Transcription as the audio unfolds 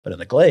But in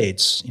the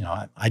Glades, you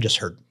know, I just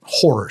heard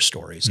horror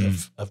stories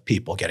of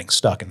people getting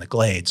stuck in the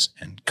Glades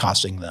and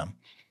costing them,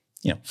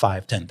 you know,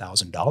 $5,000,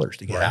 $10,000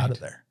 to get out of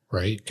there.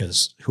 Right.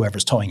 Because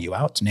whoever's towing you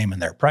out is naming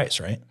their price,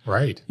 right?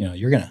 Right. You know,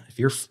 if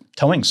you're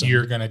towing something,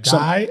 you're going to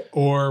die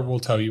or we'll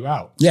tow you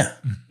out. Yeah.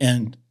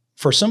 And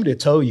for somebody to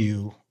tow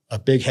you a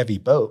big, heavy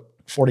boat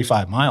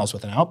 45 miles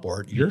with an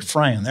outboard, you're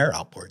frying their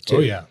outboard too. Oh,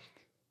 yeah.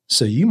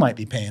 So you might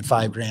be paying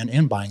 $5,000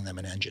 and buying them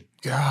an engine.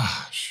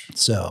 Gosh.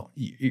 So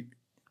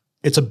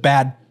it's a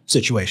bad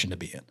situation to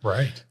be in.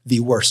 Right.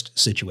 The worst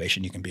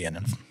situation you can be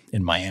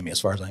in Miami,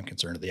 as far as I'm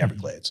concerned, the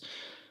Everglades.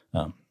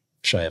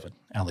 Shy of an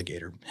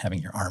alligator having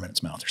your arm in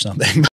its mouth or something.